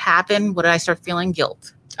 what happened, what did I start feeling?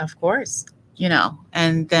 Guilt, Of course. you know,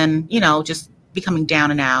 and then, you know, just becoming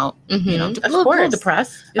down and out, Mm-hmm. you know, Of a little course.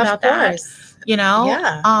 depressed Of about that, course. you know?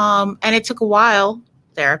 Yeah. And it took a while,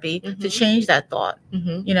 therapy, to Mhm. change that thought,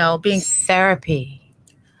 Mm-hmm. you know, being, Therapy.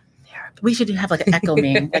 we should have like an echo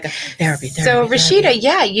meme, like a therapy. So Rashida,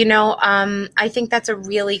 yeah, you know, I think that's a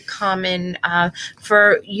really common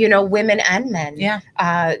for, you know, women and men. Yeah.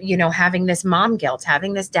 You know, having this mom guilt,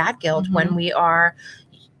 having this dad guilt Mhm. when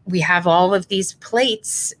we have all of these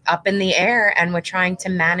plates up in the air and we're trying to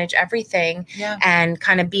manage everything Yeah. and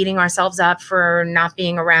kind of beating ourselves up for not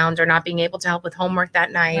being around or not being able to help with homework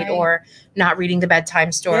that night Right. or not reading the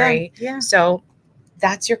bedtime story. Yeah. So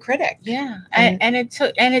that's your critic. Yeah. And- And it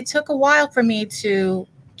took a while for me to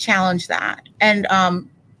challenge that. And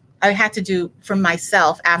I had to do for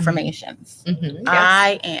myself affirmations. Mm-hmm. Yes.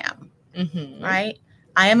 I am, Mm-hmm. right?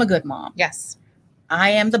 I am a good mom. Yes.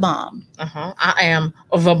 I am the bomb. Uh-huh. I am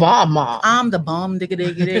the bomb mom. I'm the bomb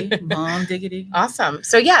diggity, bomb diggity. Awesome.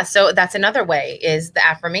 So yeah, so that's another way is the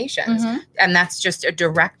affirmations. Mhm. And that's just a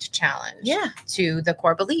direct challenge Yeah. to the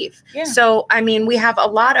core belief. Yeah. So, I mean, we have a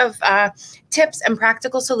lot of tips and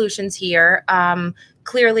practical solutions here.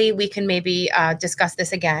 Clearly, we can maybe discuss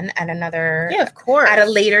this again at another, Yeah, of course. at a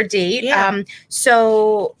later date. Yeah.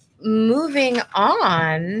 So moving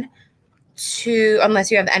on to, unless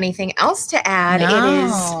you have anything else to add, it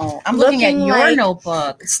is No, I'm looking at looking your like-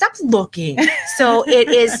 notebook. stop looking. So it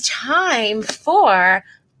is time for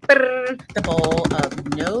The bowl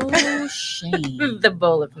of no shame. the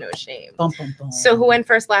bowl of no shame. Bum, bum, bum. So who went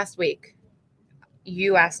first last week?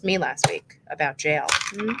 You asked me last week about jail.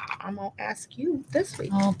 I'm gonna ask you this week.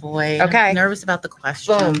 Oh boy. Okay. I'm nervous about the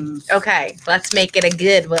questions. Okay, let's make it a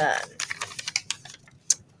good one.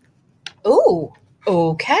 Ooh,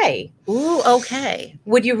 okay. Ooh, okay.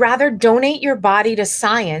 Would you rather donate your body to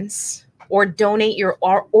science or donate your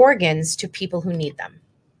organs to people who need them?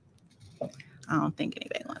 I don't think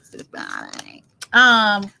anybody wants to do that.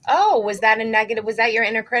 Oh, was that a negative? Was that your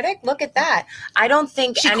inner critic? Look at that. I don't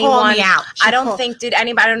think She anyone. called me out. I don't think did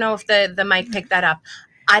anybody. I don't know if the mic picked that up.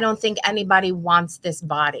 I don't think anybody wants this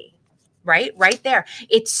body. Right there.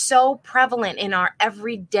 It's so prevalent in our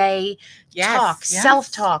everyday talk,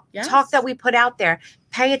 self-talk, talk that we put out there.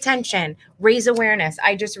 Pay attention, raise awareness.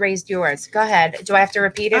 I just raised yours. Go ahead. Do I have to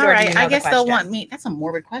repeat it? All or right. do you know I the guess they'll question? want me. That's a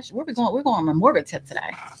morbid question. Where we going? We're going on a morbid tip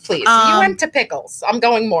today. Please. You went to pickles. I'm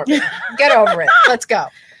going morbid. Get over it. Let's go.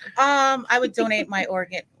 I would donate my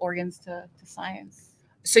organs to science.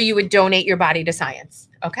 So you would donate your body to science.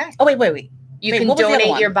 Okay. Oh wait. You Wait, can what was the other donate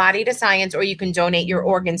one? your body to science or you can donate your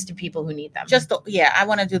organs to people who need them. I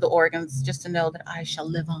want to do the organs just to know that I shall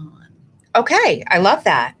live on. Okay. I love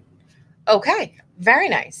that. Okay. Very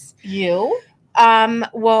nice. You?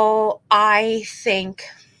 Well, I think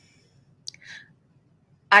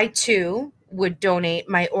I too would donate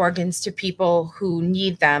my organs to people who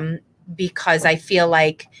need them because I feel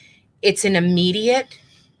like it's an immediate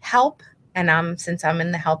help. And since I'm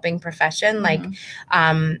in the helping profession, like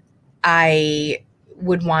I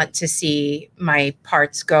would want to see my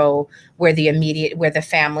parts go where the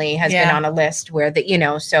family has been on a list, where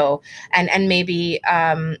so and maybe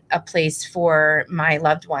a place for my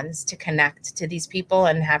loved ones to connect to these people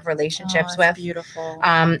and have relationships with. Beautiful.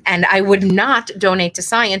 And I would not donate to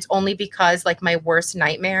science only because like my worst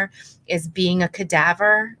nightmare is being a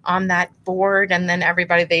cadaver on that board, and then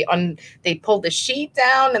everybody they pull the sheet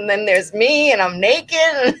down, and then there's me, and I'm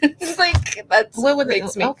naked. It's like that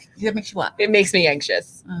makes you what? It makes me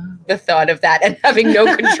anxious. The thought of that and having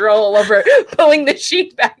no control over pulling the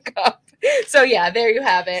sheet back up. So yeah, there you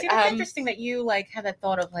have it. See, it's interesting that you like have that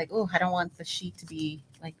thought of like, oh, I don't want the sheet to be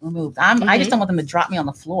like removed. I just don't want them to drop me on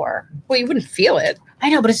the floor. Well, you wouldn't feel it. I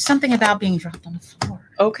know, but it's something about being dropped on the floor.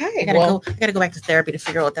 Okay. I gotta go back to therapy to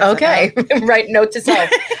figure out what that's okay. About. Right. Note to self.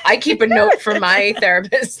 I keep a note for my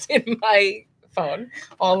therapist in my phone.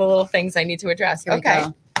 All the little things I need to address. Okay.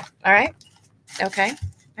 All right. Okay.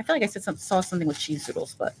 I feel like I saw something with cheese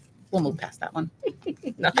doodles, but we'll move past that one.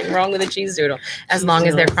 Nothing wrong with a cheese doodle as long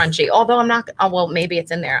as they're crunchy. Although I'm not, well, maybe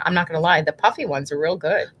it's in there. I'm not going to lie. The puffy ones are real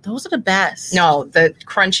good. Those are the best. No, the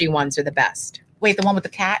crunchy ones are the best. Wait, the one with the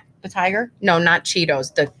cat, the tiger? No, not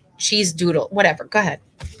Cheetos. The cheese doodle, whatever. Go ahead.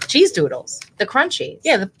 Cheese doodles, the crunchies.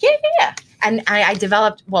 Yeah. And I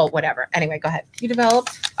developed, well, whatever. Anyway, go ahead. You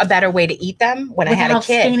developed a better way to eat them when I had a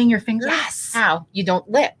kid. Staining your fingers? Yes. How? You don't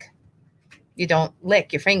lick. You don't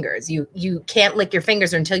lick your fingers. You can't lick your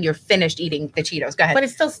fingers until you're finished eating the Cheetos. Go ahead. But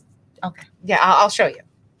it's still okay. Yeah, I'll show you.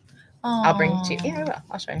 Oh. I'll bring it to you. Yeah, I will.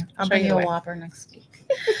 I'll show you. I'll bring you a Whopper next week.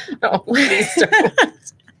 No, please don't.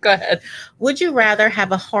 Go ahead. Would you rather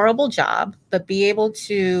have a horrible job but be able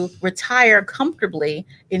to retire comfortably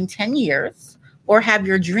in 10 years, or have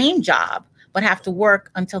your dream job but have to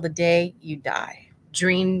work until the day you die?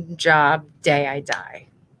 Dream job, day I die.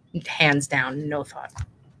 Hands down, no thought.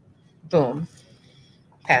 Boom.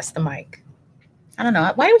 Pass the mic. I don't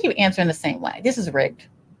know. Why do we keep answering the same way? This is rigged.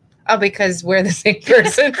 Oh, because we're the same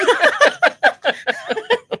person.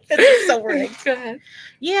 This is so rigged. Go ahead.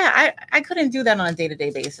 Yeah, I couldn't do that on a day-to-day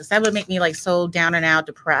basis. That would make me like so down and out,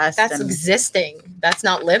 depressed. That's existing. That's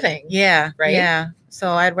not living. Yeah. Right? Yeah.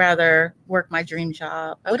 So I'd rather work my dream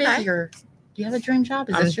job. Okay. Do you have a dream job?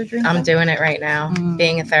 Is this your dream job? I'm doing it right now.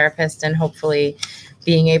 Being a therapist and hopefully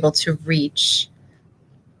being able to reach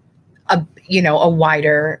a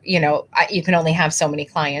wider, you can only have so many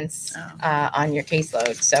clients on your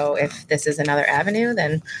caseload. So if this is another avenue,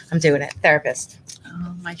 then I'm doing it. Therapist.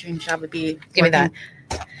 Oh, my dream job would be give me that.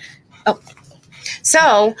 Oh,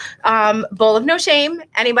 so bowl of no shame.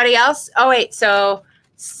 Anybody else? Oh wait. So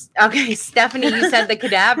okay, Stephanie, you said the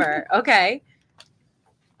cadaver. Okay.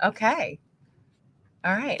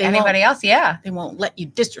 All right. Anybody else? Yeah. They won't let you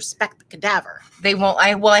disrespect the cadaver. They won't.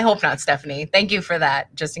 I hope not, Stephanie. Thank you for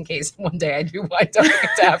that. Just in case one day I do wind up a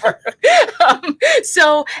cadaver.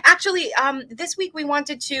 So actually, this week we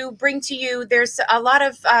wanted to bring to you, there's a lot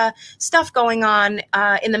of stuff going on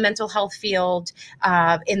in the mental health field,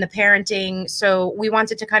 in the parenting. So we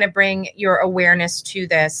wanted to kind of bring your awareness to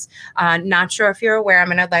this. Not sure if you're aware. I'm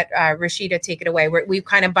going to let Rashida take it away. We've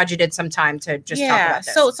kind of budgeted some time to just talk about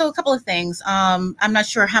this. So a couple of things. I'm not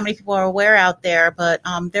sure how many people are aware out there, but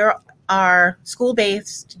there are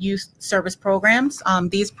school-based youth service programs.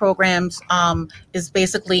 These programs is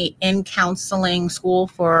basically in counseling school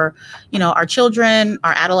for, our children,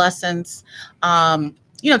 our adolescents, to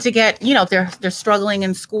get, if they're struggling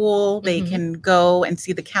in school, they can go and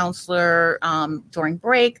see the counselor during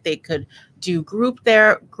break. They could do group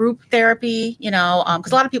therapy,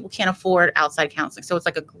 because a lot of people can't afford outside counseling. So it's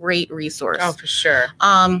like a great resource. Oh, for sure.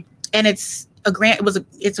 And it's a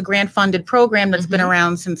grant funded program that's been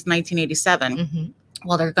around since 1987.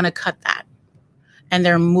 Well, they're going to cut that, and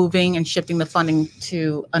they're moving and shifting the funding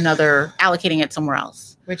to allocating it somewhere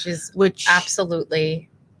else, which absolutely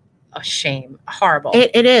a shame. Horrible.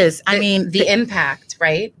 It is. I mean, the impact,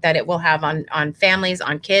 right, that it will have on families,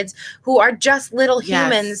 on kids who are just little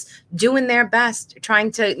humans doing their best,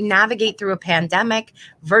 trying to navigate through a pandemic,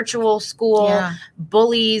 virtual school,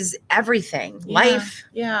 bullies, everything, life.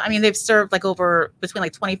 Yeah. I mean, they've served between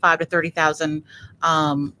 25 to 30,000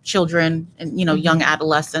 children and, young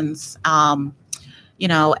adolescents, and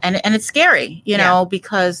it's scary,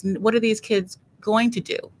 because what are these kids going to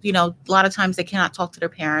do? A lot of times they cannot talk to their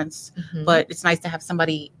parents, but it's nice to have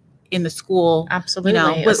somebody in the school.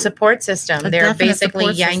 Absolutely. with a support system. a They're definite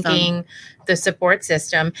basically support system. yanking the support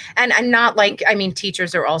system. And not like, I mean,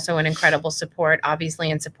 teachers are also an incredible support, obviously,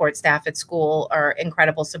 and support staff at school are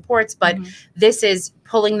incredible supports, but this is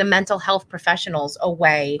pulling the mental health professionals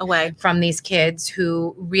away from these kids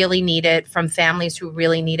who really need it, from families who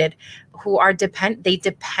really need it, who are they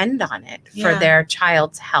depend on it for their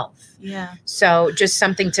child's health. Yeah. So just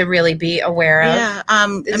something to really be aware of. Yeah.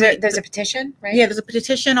 There's a petition, right? Yeah, there's a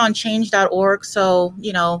petition on change.org. So,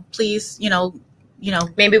 please,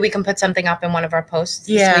 maybe we can put something up in one of our posts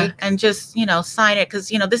this week. And just, sign it, because,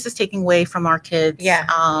 this is taking away from our kids.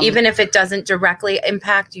 Yeah. Even if it doesn't directly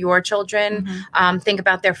impact your children, think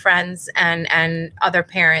about their friends and other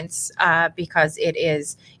parents, because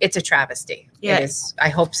it's a travesty. Yeah. It is. I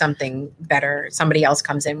hope somebody else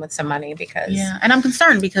comes in with some money, because. Yeah. And I'm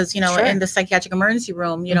concerned because, in the psychiatric emergency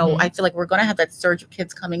room, I feel like we're going to have that surge of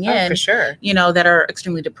kids coming in. For sure. That are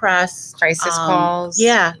extremely depressed. Crisis calls.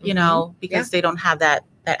 Yeah. Because they don't have that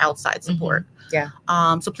outside support. Yeah.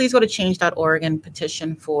 So please go to change.org and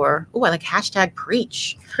petition for, I like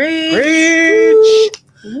 #preach. Preach.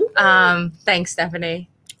 Thanks, Stephanie.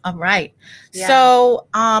 All right. Yeah. So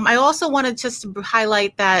I also wanted just to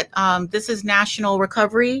highlight that this is National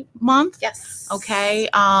Recovery Month. Yes. Okay.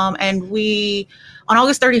 And on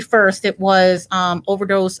August 31st, it was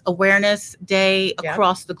Overdose Awareness Day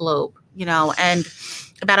across the globe, and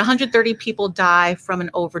about 130 people die from an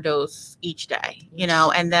overdose each day,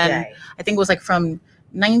 and then I think it was like from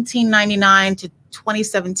 1999 to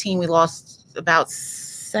 2017, we lost about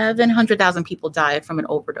 700,000 people died from an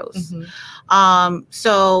overdose.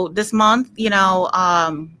 So this month,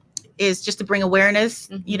 is just to bring awareness,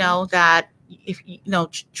 that if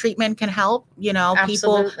treatment can help,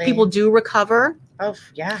 people do recover. Oh,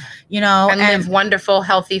 yeah. And live wonderful,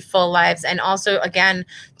 healthy, full lives. And also, again,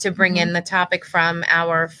 to bring in the topic from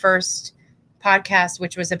our first podcast,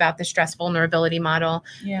 which was about the stress vulnerability model.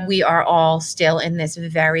 Yeah. We are all still in this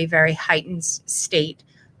very, very heightened state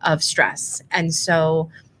of stress. And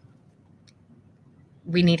so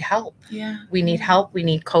we need help. Yeah. We need help. We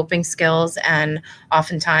need coping skills. And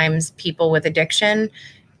oftentimes people with addiction,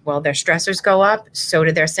 their stressors go up, so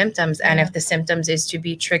do their symptoms. And if the symptoms is to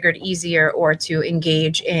be triggered easier or to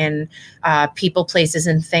engage in people, places,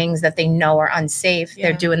 and things that they know are unsafe,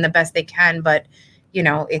 they're doing the best they can. But,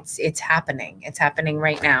 it's happening. It's happening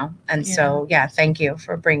right now. And so, thank you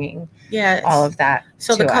for bringing all of that.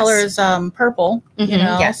 So the color is purple,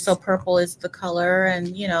 Yes. So purple is the color,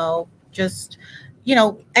 and, just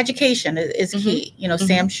education is key.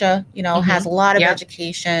 SAMHSA, has a lot of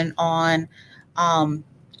education on,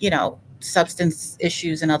 substance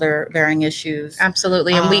issues and other varying issues.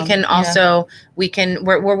 Absolutely. And we can also,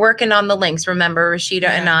 we're working on the links. Remember, Rashida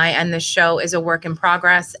and I, and the show is a work in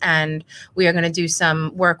progress, and we are going to do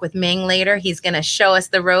some work with Ming later. He's going to show us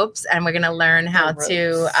the ropes, and we're going to learn how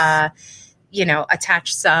to,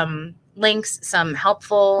 attach some links, some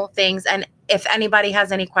helpful things. And if anybody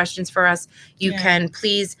has any questions for us, you can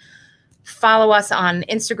please follow us on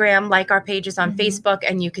Instagram, like our pages on Facebook,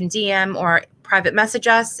 and you can DM or private message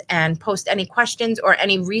us and post any questions or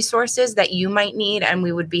any resources that you might need. And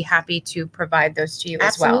we would be happy to provide those to you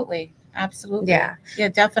as well. Absolutely. Yeah. Yeah,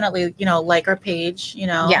 definitely. Like our page,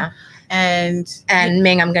 Yeah. And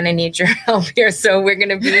Ming, I'm going to need your help here. So we're going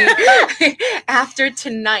to be, after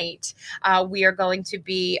tonight, we are going to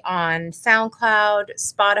be on SoundCloud,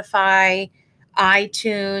 Spotify,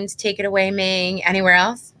 iTunes. Take it away, Ming. Anywhere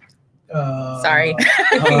else? Sorry.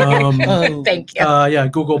 Thank you.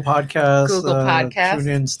 Google Podcasts.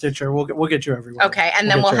 TuneIn, Stitcher. We'll get you everywhere. Okay,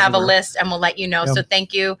 and then we'll have a list and we'll let you know. Yep. So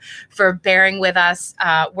thank you for bearing with us.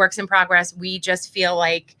 Works in progress. We just feel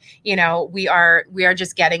like, we are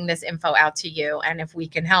just getting this info out to you, and if we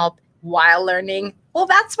can help while learning,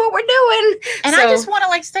 that's what we're doing. And I just want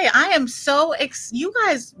to say, I am so you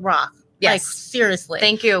guys rock. Yes. Like, seriously.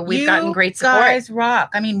 Thank you. We've gotten great support. You guys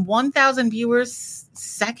rock. I mean, 1,000 viewers,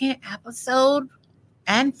 second episode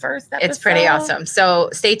and first episode. It's pretty awesome. So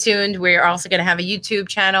stay tuned. We're also going to have a YouTube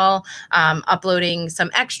channel, uploading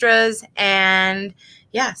some extras. And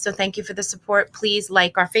so thank you for the support. Please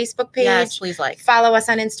like our Facebook page. Yes, please like. Follow us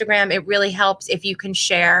on Instagram. It really helps if you can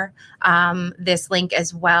share this link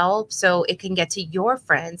as well, so it can get to your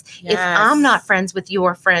friends. Yes. If I'm not friends with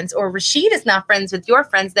your friends, or Rashid is not friends with your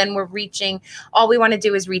friends, then we're reaching. All we want to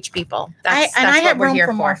do is reach people. That's I what have we're room here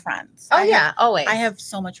for more friends. Always. I have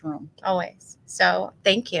so much room. Always. So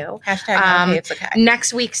thank you. # it's okay.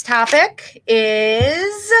 Next week's topic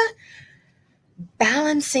is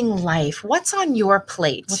balancing life. What's on your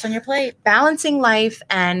plate? What's on your plate? Balancing life,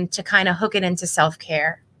 and to kind of hook it into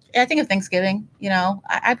self-care. I think of Thanksgiving.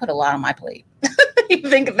 I put a lot on my plate. You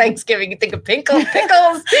think of Thanksgiving, you think of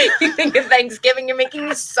pickles. You think of Thanksgiving, you're making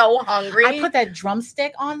me so hungry. I put that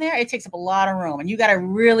drumstick on there. It takes up a lot of room, and you got to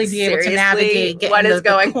really be able to Seriously? navigate getting What is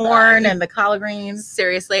going the corn on? and the collard greens.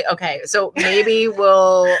 Seriously? Okay, so maybe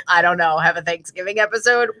we'll, I don't know, have a Thanksgiving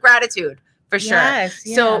episode. Gratitude, for sure. Yes,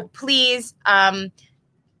 yeah. So please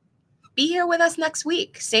be here with us next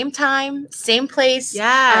week. Same time, same place.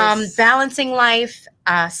 Yes. Balancing life,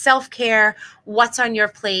 self-care, what's on your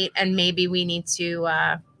plate, and maybe we need to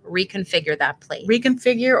reconfigure that plate.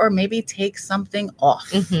 Reconfigure or maybe take something off.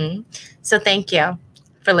 Mm-hmm. So thank you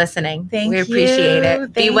for listening. Thank we you. appreciate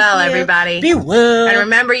it. Be Thank well, you. everybody. Be well. And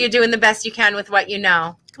remember, you're doing the best you can with what you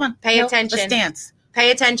know. Come on. Pay attention. Let's dance.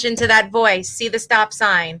 Pay attention to that voice. See the stop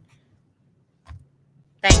sign.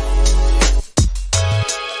 Thanks.